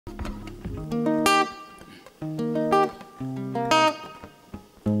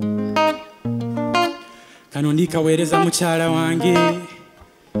kano ndikaweereza mukyala wange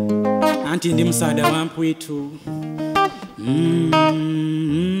anti ndi musaada wa mpwitu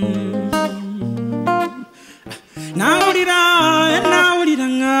nawuliranga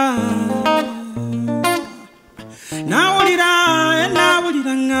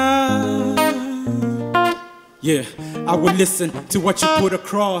yeah, I will listen to what you put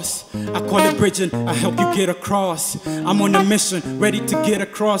across. I call it bridging, I help you get across. I'm on a mission, ready to get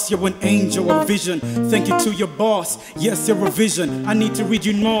across. You're an angel of vision. Thank you to your boss. Yes, you're a vision. I need to read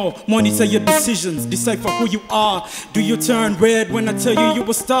you more. Monitor your decisions, decipher who you are. Do you turn red when I tell you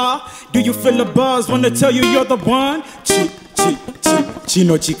a star? Do you feel a buzz when I tell you you're the one?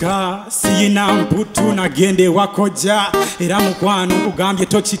 Chino chika siyina mputu na gende wakoja era mukwano ugambye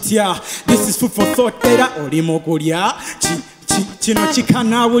tochitya. This is food for thought era olimo kulya chino chika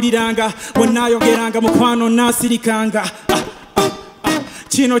nawuliranga wenayogeranga mukwano nasirikanga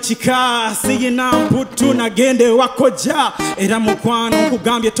chino chika siyina mputu na gende wakoja era mukwano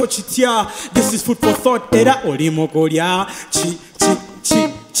ugambye tochitya. This is food for thought era olimo kulya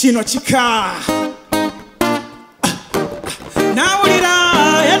chino chika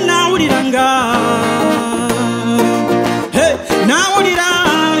Nawuliranga, hey,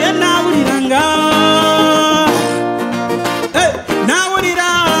 nawuliranga, hey,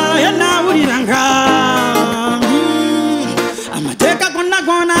 nawuliranga. Amateka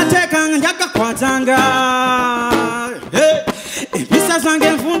gona teka njaka kwatanga, hey, empisa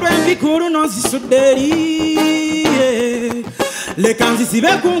zange mfundo embikuru nozisuderi, lekanzi sibe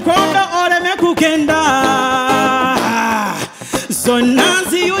kunkondo oleme kukenda. So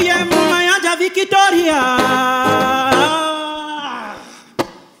Nancy, you ye mama ya Victoria.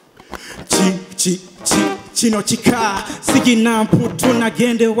 Chino chika sigina mputu na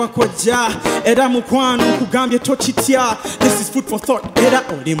gende wakoja era mukwano kugambye tochitya. This is food for thought era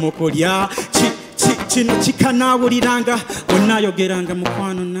olimo kulya chino chika nawuliranga wenayogeranga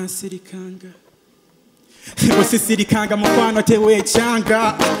mukwano nasirikanga wasisirikanga mukwano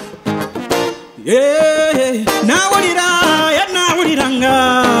tewechanga. Yeah, nawuliranga.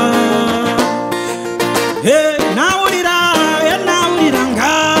 Hey, nawuliranga.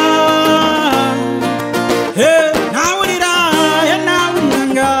 Hey, nawuliranga.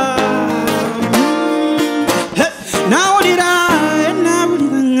 Hey, nawuliranga.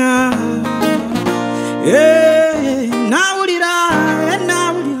 Hey, nawuliranga.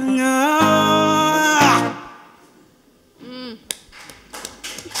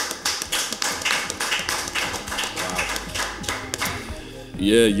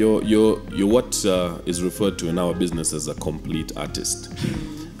 Yeah, you're what is referred to in our business as a complete artist,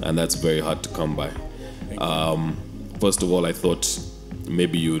 and that's very hard to come by. First of all, I thought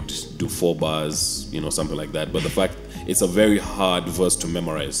maybe you'd do 4 bars, you know, something like that. But the fact it's a very hard verse to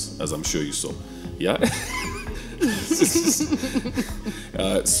memorize, as I'm sure you saw. Yeah.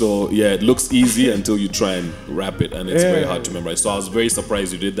 So yeah, it looks easy until you try and rap it, and it's very hard to memorize. So I was very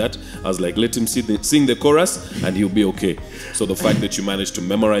surprised you did that. I was like, let him sing the chorus and he'll be okay. So the fact that you managed to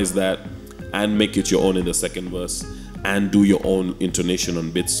memorize that and make it your own in the second verse and do your own intonation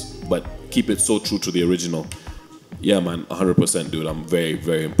on bits, but keep it so true to the original. Yeah, man, 100%, dude. I'm very,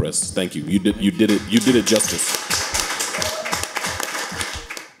 very impressed. Thank you. You did it justice.